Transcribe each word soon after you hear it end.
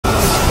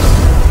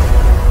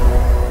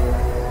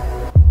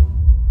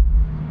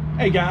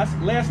Hey guys,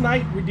 last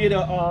night we did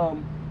a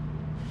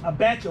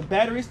batch of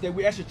batteries that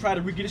we actually tried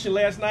to recondition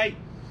last night,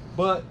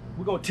 but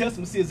we're gonna test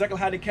them and see exactly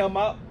how they came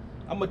out.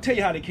 I'm gonna tell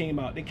you how they came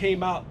out. They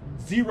came out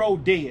 0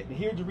 dead, and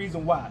here's the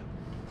reason why.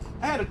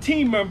 I had a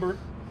team member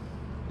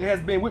that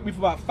has been with me for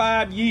about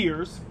 5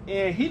 years,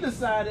 and he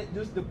decided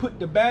just to put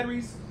the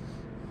batteries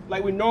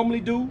like we normally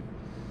do,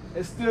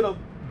 instead of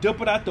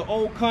dumping out the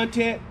old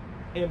content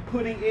and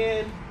putting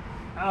in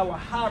our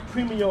high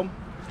premium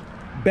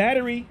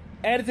battery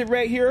additive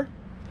right here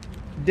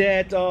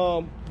that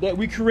that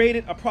we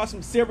created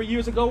approximately several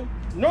years ago.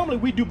 Normally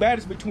we do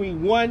batteries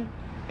between 1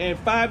 and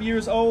 5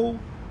 years old.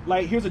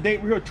 Like here's a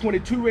date right here,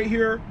 22 right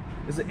here.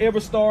 It's an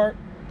Everstart.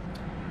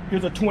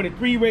 Here's a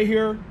 23 right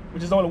here,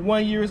 which is only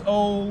 1 year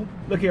old.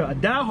 Look here, a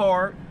Die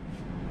Hard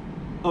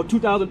of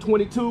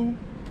 2022.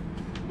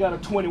 We got a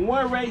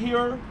 21 right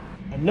here,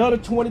 another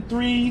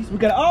 23s. We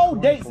got all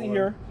dates in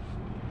here.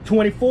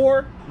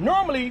 24.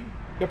 Normally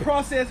the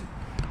process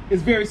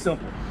is very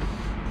simple.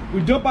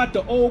 We dump out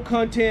the old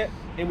content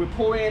and we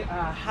pour in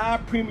a high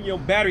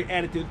premium battery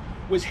additive,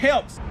 which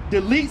helps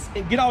deletes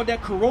and get all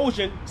that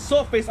corrosion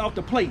surface off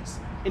the plates.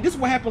 And this is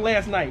what happened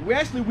last night.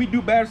 We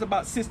do batteries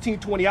about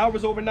 16-20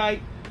 hours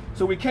overnight.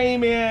 So we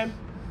came in,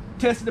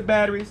 tested the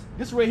batteries.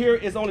 This right here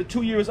is only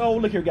 2 years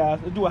old. Look here, guys.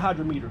 Let's do a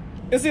hydrometer.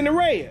 It's in the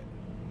red.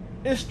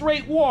 It's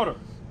straight water.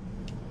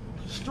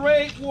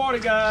 Straight water,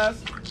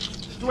 guys.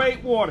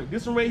 Straight water.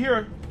 This one right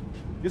here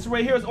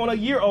is on a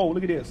year old.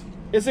 Look at this.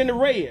 It's in the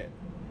red.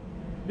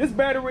 This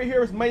battery right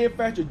here is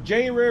manufactured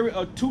January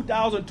of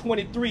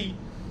 2023.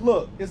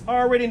 Look, it's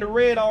already in the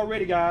red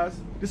already, guys.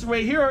 This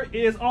right here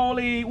is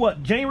only,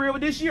 what, January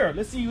of this year.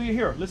 Let's see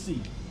here. Let's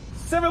see.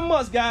 7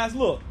 months, guys.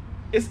 Look,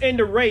 it's in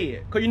the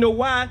red. Because you know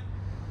why?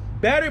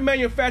 Battery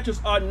manufacturers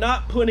are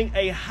not putting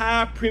a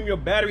high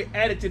premium battery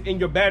additive in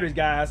your batteries,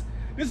 guys.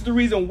 This is the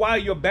reason why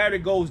your battery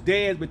goes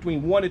dead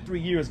between 1 and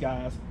 3 years,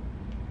 guys.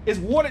 It's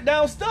watered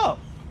down stuff.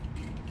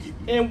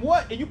 And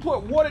you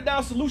put watered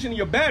down solution in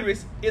your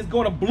batteries, it's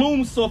gonna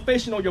bloom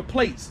surfacing on your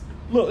plates.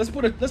 Look, let's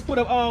put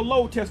a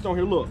load test on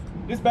here. Look,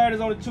 this battery's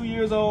only 2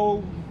 years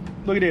old.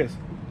 Look at this.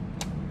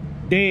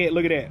 Dead.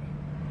 Look at that.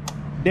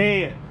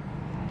 Dead.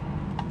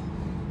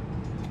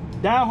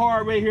 Die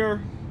Hard right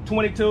here,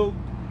 22.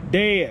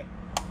 Dead.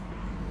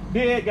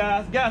 Dead,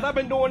 guys. Guys, I've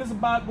been doing this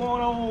about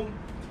going on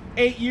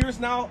 8 years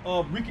now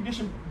of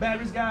reconditioned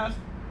batteries, guys.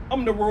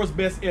 I'm the world's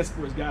best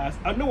experts, guys.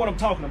 I know what I'm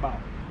talking about.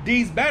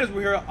 These batteries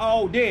were here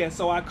all dead,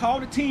 so I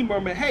called the team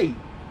member. Hey,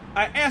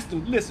 I asked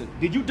him, listen,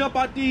 did you dump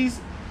out these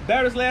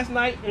batteries last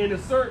night and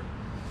insert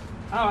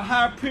our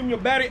high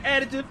premium battery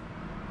additive?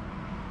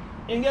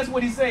 And guess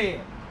what he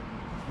said?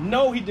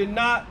 No, he did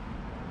not.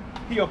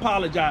 He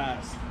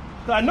apologized.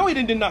 So I know he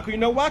did not, because you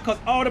know why? Because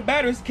all the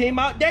batteries came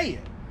out dead.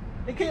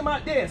 They came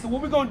out dead. So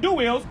what we're gonna do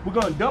is, we're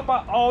gonna dump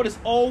out all this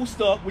old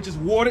stuff, which is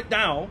watered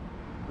down,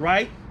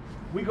 right?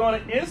 We're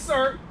gonna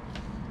insert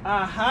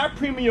our high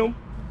premium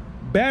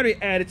battery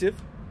additive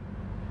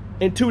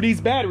into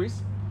these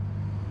batteries.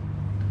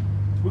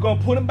 We're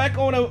gonna put them back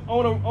on a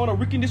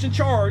reconditioned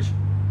charge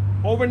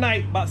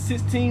overnight, about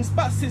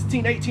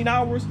 18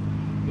 hours,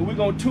 and we're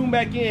gonna tune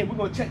back in. We're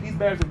gonna check these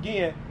batteries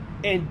again,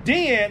 and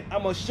then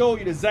I'm gonna show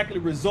you exactly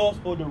the results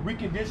of the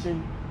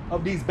recondition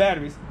of these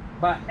batteries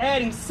by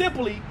adding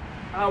simply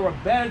our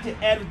battery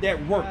additive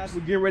that works. We're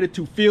getting ready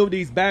to fill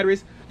these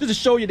batteries just to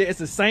show you that it's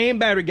the same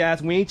battery,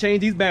 guys. We ain't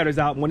changed these batteries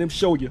out. I want them to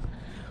show you.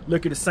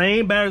 Look at the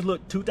same batteries.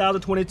 Look,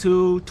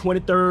 2022,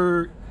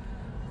 23rd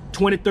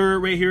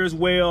right here as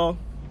well.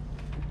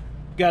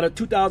 Got a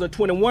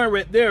 2021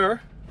 right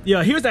there.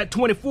 Yeah, here's that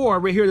 24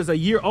 right here that's a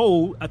year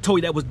old. I told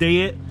you that was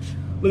dead.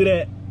 Look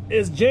at that.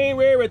 It's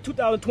January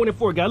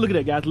 2024, guys. Look at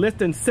that, guys. Less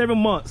than 7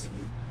 months,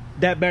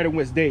 that battery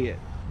went dead.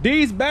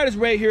 These batteries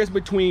right here is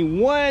between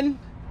 1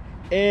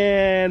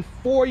 and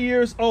 4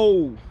 years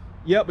old.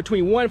 Yep,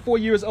 between 1 and 4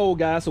 years old,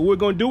 guys. So what we're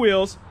gonna do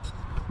is,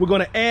 we're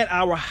gonna add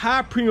our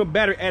high premium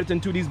battery additive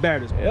into these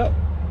batteries. Yep.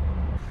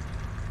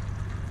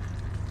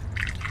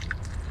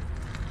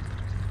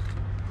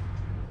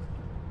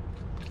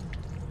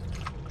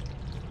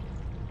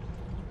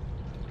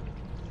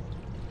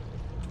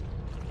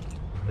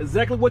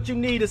 Exactly what you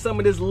need is some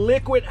of this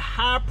liquid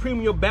high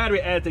premium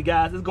battery additive,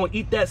 guys. It's gonna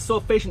eat that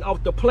sulfation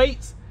off the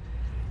plates.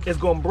 It's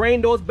gonna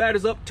bring those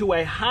batteries up to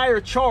a higher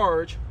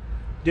charge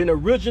than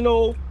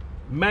original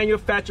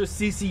manufacturer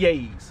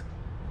CCAs.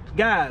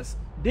 Guys,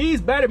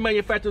 these battery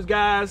manufacturers,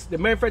 guys, that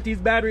manufacture these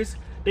batteries,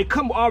 they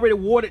come already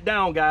watered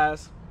down,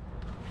 guys.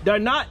 They're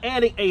not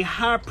adding a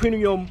high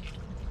premium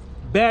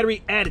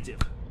battery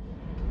additive.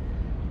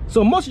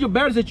 So most of your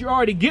batteries that you're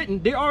already getting,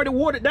 they're already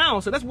watered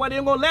down. So that's why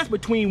they're gonna last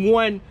between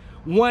one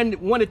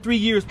to 3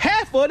 years.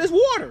 Half of it is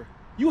water.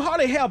 You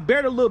hardly have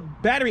very little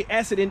battery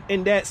acid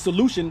in that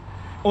solution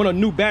on a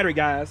new battery,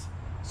 guys.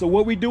 So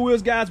what we do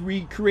is, guys,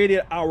 we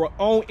created our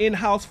own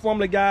in-house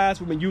formula, guys.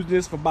 We've been using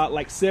this for about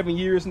like 7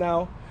 years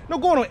now. No,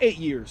 going on 8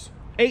 years.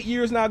 8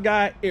 years now,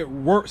 guys. It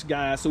works,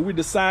 guys. So we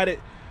decided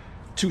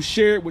to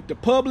share it with the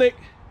public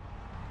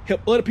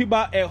help other people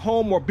out at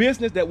home or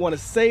business that want to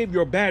save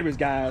your batteries,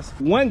 guys.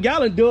 1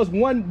 gallon does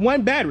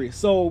one battery.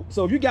 So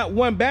if you got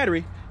 1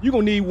 battery, you're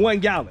gonna need 1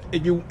 gallon.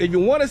 If you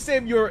want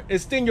to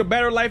extend your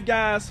battery life,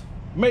 guys,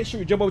 make sure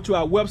you jump over to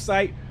our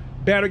website,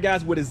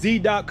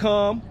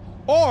 batteryguyswithaz.com,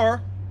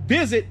 or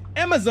visit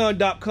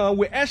amazon.com.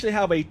 We actually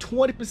have a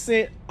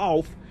 20%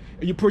 off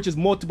if you purchase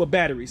multiple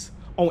batteries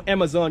on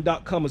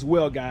amazon.com as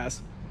well,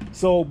 guys.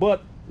 So,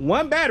 but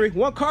 1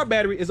 car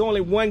battery is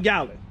only 1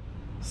 gallon.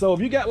 So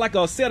if you got like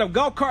a set of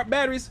golf cart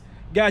batteries,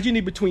 guys, you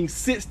need between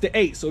 6 to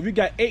 8. So if you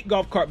got 8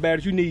 golf cart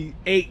batteries, you need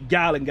 8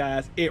 gallon,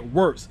 guys. It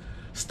works.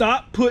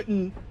 Stop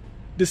putting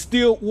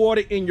distilled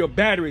water in your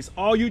batteries.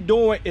 All you're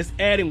doing is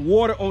adding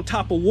water on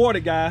top of water,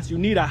 guys. You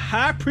need a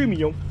high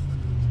premium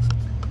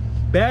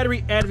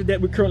battery additive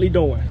that we're currently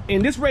doing.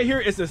 And this right here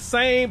is the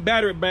same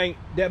battery bank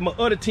that my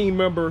other team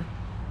member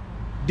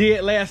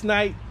did last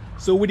night.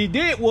 So what he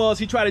did was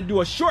he tried to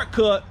do a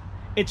shortcut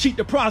and cheat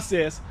the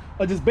process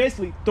of just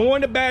basically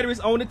throwing the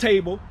batteries on the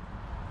table,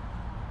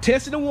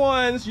 testing the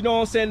ones, you know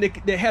what I'm saying,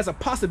 that has a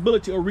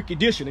possibility of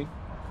reconditioning.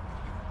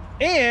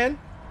 And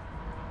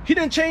he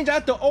didn't change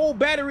out the old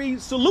battery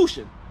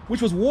solution,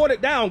 which was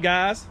watered down,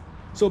 guys.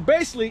 So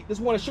basically, just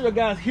want to show you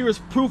guys, here is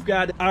proof,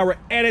 guys, that our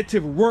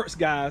additive works,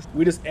 guys.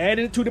 We just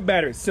added it to the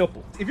battery.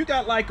 Simple. If you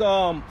got like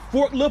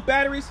forklift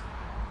batteries,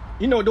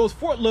 you know, those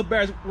forklift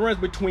batteries runs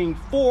between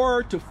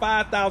 $4,000 to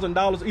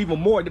 $5,000, even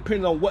more,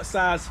 depending on what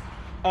size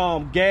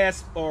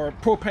gas or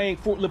propane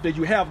forklift that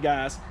you have,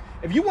 guys.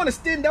 If you want to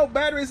extend those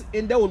batteries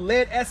in those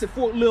lead acid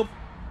forklift,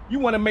 you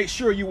want to make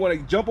sure you want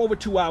to jump over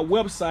to our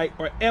website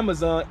or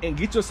Amazon and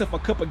get yourself a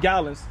couple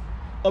gallons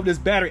of this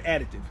battery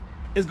additive.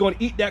 It's going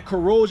to eat that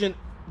corrosion,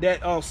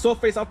 that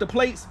surface off the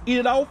plates, eat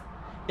it off,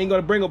 and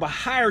going to bring up a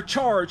higher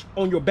charge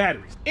on your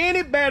batteries.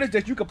 Any batteries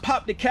that you can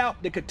pop the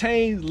cap that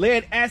contains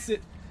lead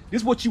acid,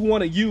 this is what you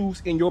want to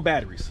use in your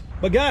batteries.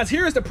 But guys,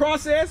 here's the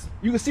process.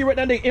 You can see right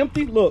now they're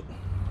empty. Look,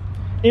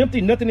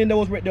 empty, nothing in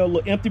those right there.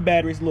 Look, empty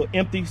batteries, look,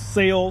 empty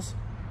cells.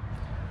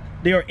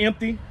 They are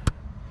empty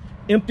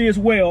as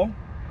well.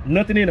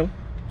 Nothing in them,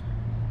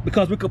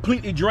 because we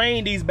completely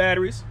drained these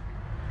batteries.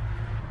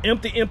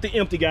 Empty, empty,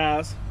 empty,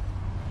 guys.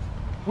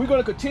 We're going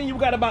to continue. We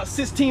got about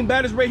 16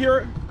 batteries right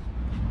here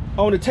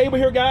on the table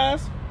here,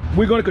 guys.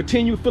 We're going to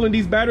continue filling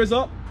these batteries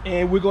up,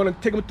 and we're going to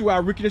take them through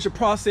our reconditioning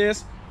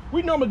process.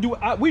 We normally do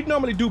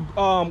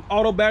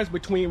auto batteries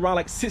between around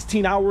like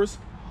 16 hours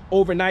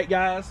overnight,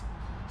 guys.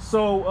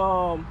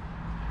 So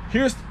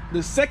here's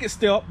the second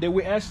step that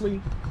we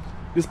actually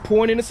just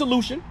pouring in the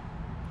solution.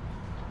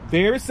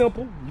 Very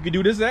simple. You can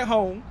do this at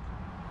home.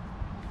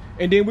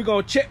 And then we're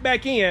going to check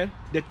back in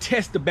to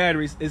test the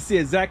batteries and see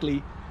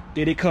exactly,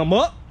 did it come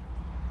up?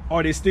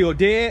 Are they still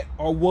dead?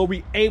 Or were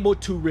we able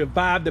to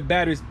revive the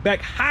batteries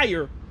back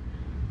higher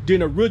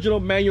than original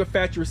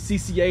manufacturer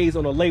CCAs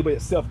on the label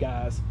itself,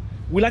 guys?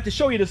 We like to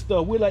show you this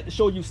stuff. We like to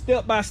show you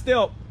step by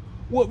step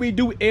what we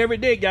do every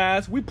day,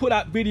 guys. We put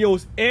out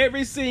videos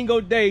every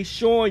single day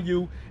showing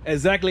you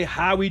exactly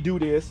how we do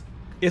this.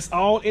 It's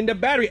all in the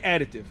battery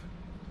additive.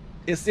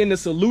 It's in the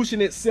solution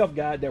itself,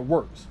 guys, that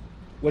works.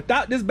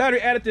 Without this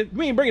battery additive,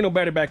 we ain't bringing no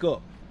battery back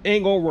up.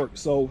 Ain't gonna work.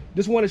 So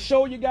just want to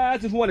show you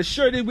guys, just want to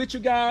share this with you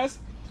guys.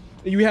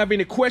 If you have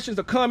any questions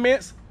or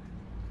comments,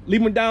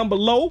 leave them down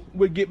below.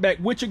 We'll get back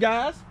with you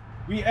guys.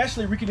 We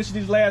actually reconditioned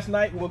these last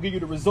night. We'll give you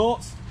the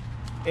results.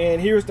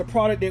 And here's the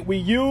product that we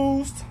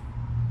used.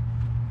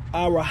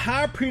 Our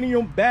high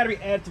premium battery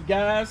additive,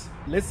 guys.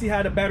 Let's see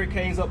how the battery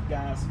came up,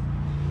 guys.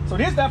 So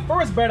this is that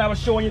first battery I was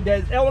showing you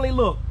that only,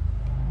 look,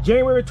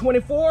 January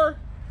 24,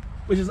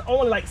 which is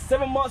only like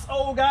 7 months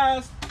old,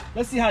 guys.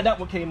 Let's see how that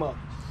one came up.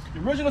 The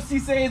original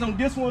CCAs on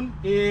this one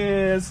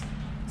is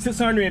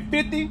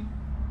 650.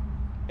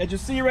 As you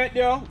see right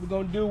there, we're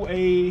gonna do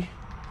a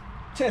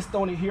test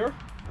on it here.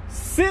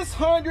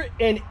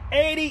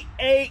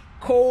 688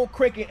 cold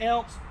cranking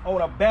amps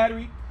on a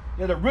battery.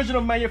 The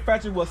original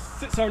manufacturer was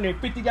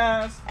 650,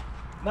 guys.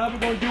 Now we're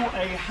gonna do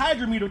a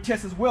hydrometer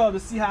test as well to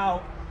see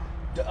how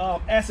the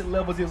acid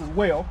levels is as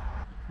well.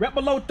 Right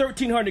below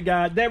 1300,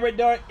 guys. That right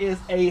there is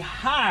a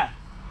high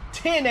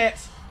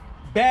 10x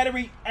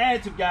battery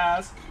additive,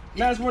 guys.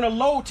 Now let's run a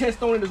load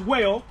test on it as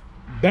well.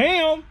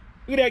 Bam!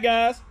 Look at that,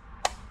 guys.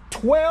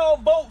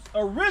 12 volts.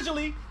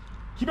 Originally,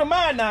 keep in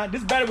mind now,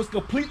 this battery was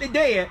completely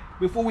dead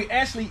before we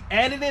actually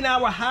added in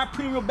our high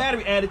premium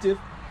battery additive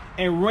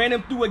and ran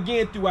them through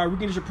again through our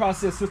reconditioning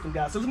process system,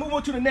 guys. So let's move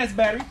on to the next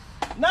battery.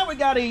 Now we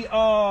got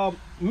a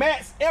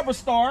Max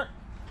Everstart,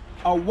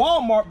 a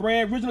Walmart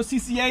brand. Original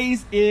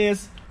CCAs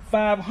is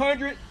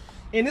 500,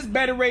 and this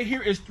battery right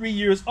here is 3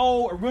 years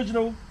old.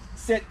 Original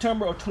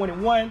September of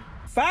 21.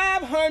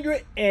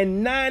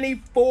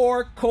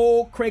 594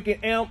 cold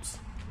cranking amps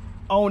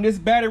on this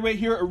battery right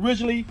here.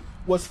 Originally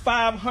was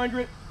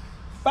 500.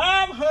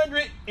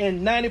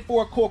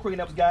 594 cold cranking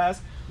amps,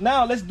 guys.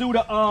 Now let's do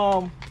the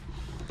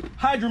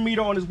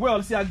hydrometer on as well.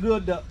 Let's see how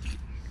good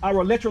our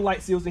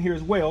electrolyte seals in here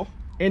as well.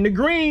 And the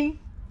green,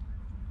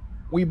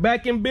 we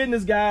back in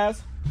business,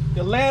 guys.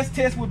 The last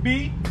test would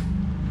be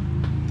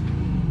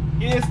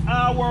is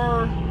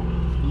our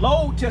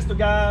load tester,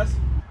 guys.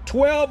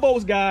 12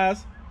 bolts,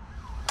 guys.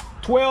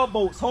 12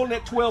 bolts, holding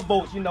that 12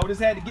 bolts. You know, just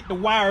had to get the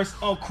wires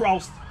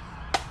uncrossed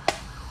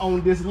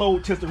on this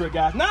load tester here,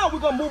 guys. Now we're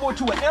gonna move on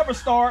to an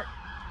Everstart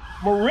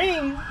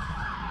Marine.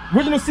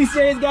 Original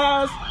CCAs,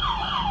 guys,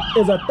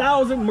 is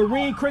 1,000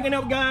 Marine cranking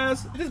up,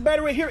 guys. This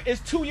battery right here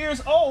is 2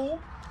 years old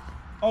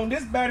on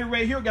this battery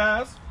right here,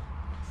 guys.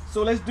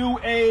 So let's do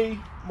a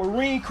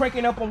Marine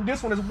cranking up on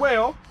this one as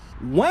well.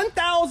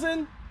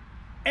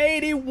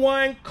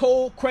 1,081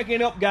 cold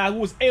cranking up, guys. We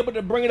was able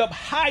to bring it up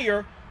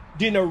higher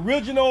than the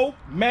original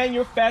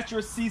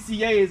manufacturer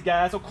CCAs,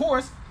 guys. Of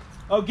course,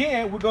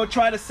 again, we're gonna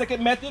try the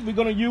second method. We're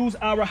gonna use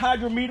our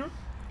hydrometer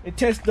and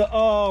test the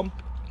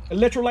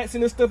electrolytes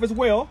in this stuff as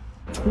well.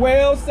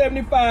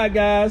 1275,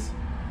 guys.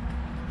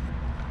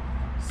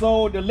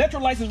 So the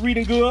electrolytes is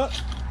reading good.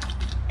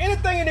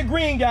 Anything in the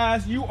green,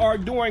 guys, you are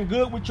doing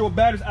good with your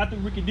batteries after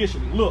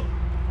reconditioning. Look,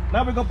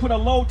 now we're gonna put a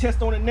load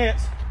test on it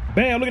next.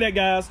 Bam, look at that,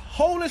 guys.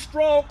 Holding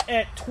strong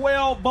at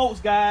 12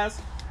 volts,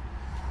 guys.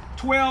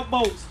 12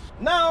 volts.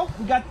 Now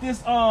we got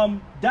this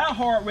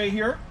diehard right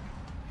here.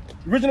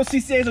 Original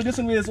CCAs on this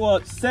one is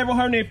what,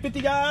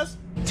 750, guys.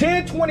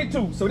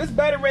 1022. So this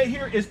battery right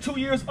here is 2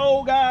 years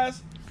old,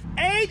 guys.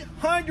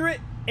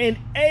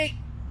 808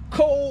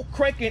 cold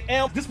cranking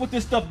amps. This is what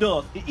this stuff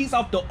does. It eats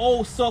off the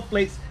old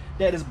subplates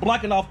that is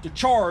blocking off the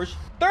charge.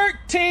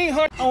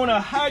 1300 on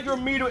a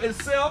hydrometer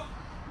itself.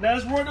 Now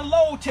let's run the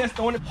load test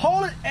on it.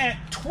 Hold it at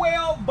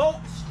 12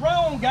 volts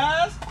strong,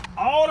 guys.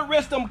 All the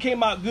rest of them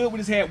came out good. We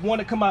just had one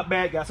to come out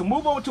bad, guys. So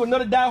move over to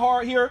another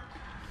diehard here.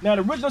 Now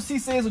the original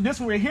CCAs of this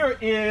one right here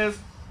is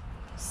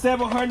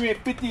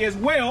 750 as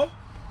well.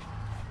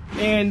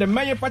 And the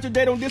manufacturer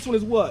date on this one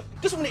is what?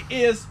 This one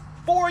is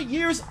 4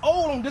 years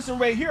old on this one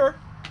right here.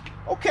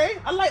 Okay,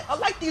 I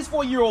like these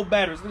 4-year-old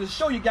batteries. I'm gonna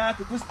show you guys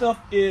that this stuff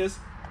is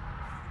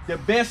the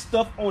best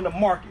stuff on the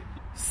market.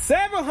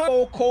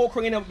 700 cold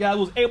cranking up, guys,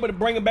 was able to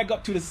bring it back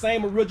up to the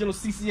same original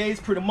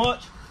CCAs pretty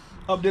much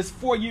of this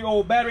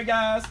 4-year-old battery,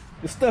 guys.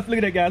 The stuff, look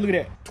at that, guys, look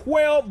at that.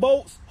 12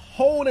 volts,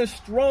 holding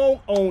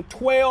strong on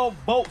 12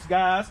 volts,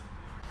 guys.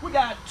 We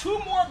got 2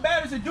 more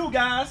batteries to do,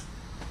 guys,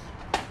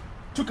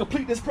 to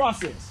complete this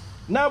process.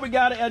 Now we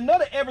got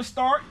another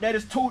Everstart that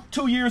is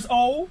two years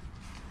old,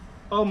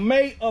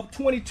 May of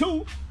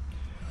 22.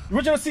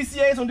 Original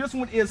CCAs on this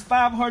one is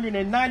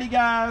 590,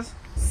 guys.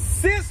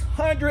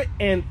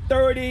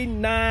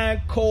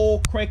 639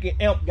 cold cranking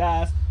amp,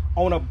 guys,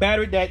 on a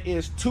battery that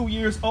is 2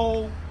 years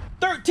old.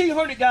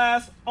 1300,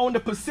 guys, on the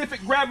Pacific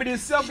Gravity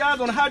itself, guys,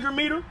 on the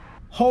hydrometer,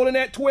 holding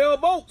at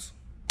 12 volts.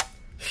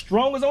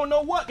 Strong as I don't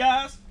know what,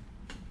 guys.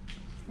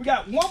 We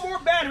got one more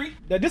battery.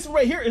 Now this one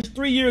right here is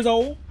 3 years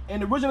old,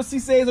 and the original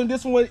CCAs on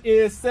this one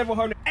is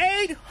 700.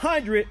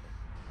 800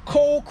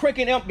 cold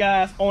cranking amp,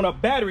 guys, on a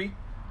battery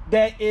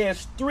that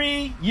is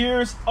 3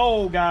 years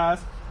old, guys.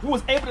 We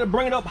was able to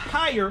bring it up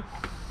higher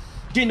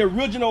than the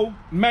original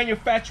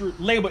manufacturer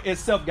label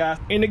itself, guys.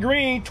 In the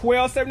green,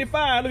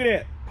 1275, look at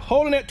that.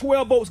 Holding at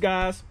 12 volts,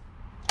 guys.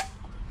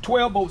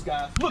 12 volts,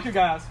 guys. Look here,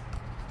 guys.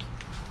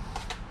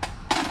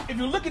 If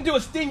you're looking to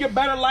extend your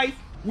battery life,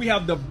 we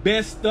have the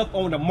best stuff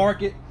on the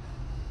market.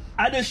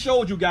 I just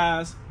showed you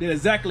guys that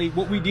exactly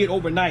what we did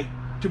overnight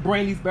to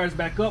bring these batteries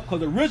back up,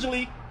 because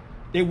originally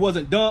they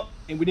wasn't dumped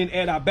and we didn't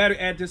add our battery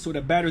additives, so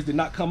the batteries did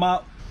not come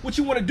out. What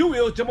you want to do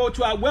is jump over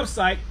to our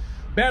website,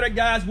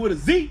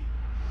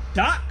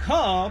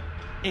 batteryguyswithaz.com,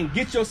 and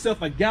get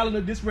yourself a gallon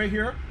of this right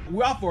here.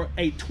 We offer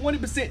a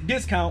 20%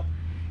 discount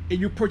and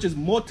you purchase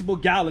multiple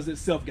gallons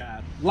itself,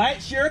 guys.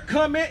 Like, share,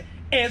 comment,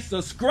 and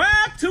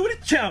subscribe to the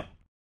channel.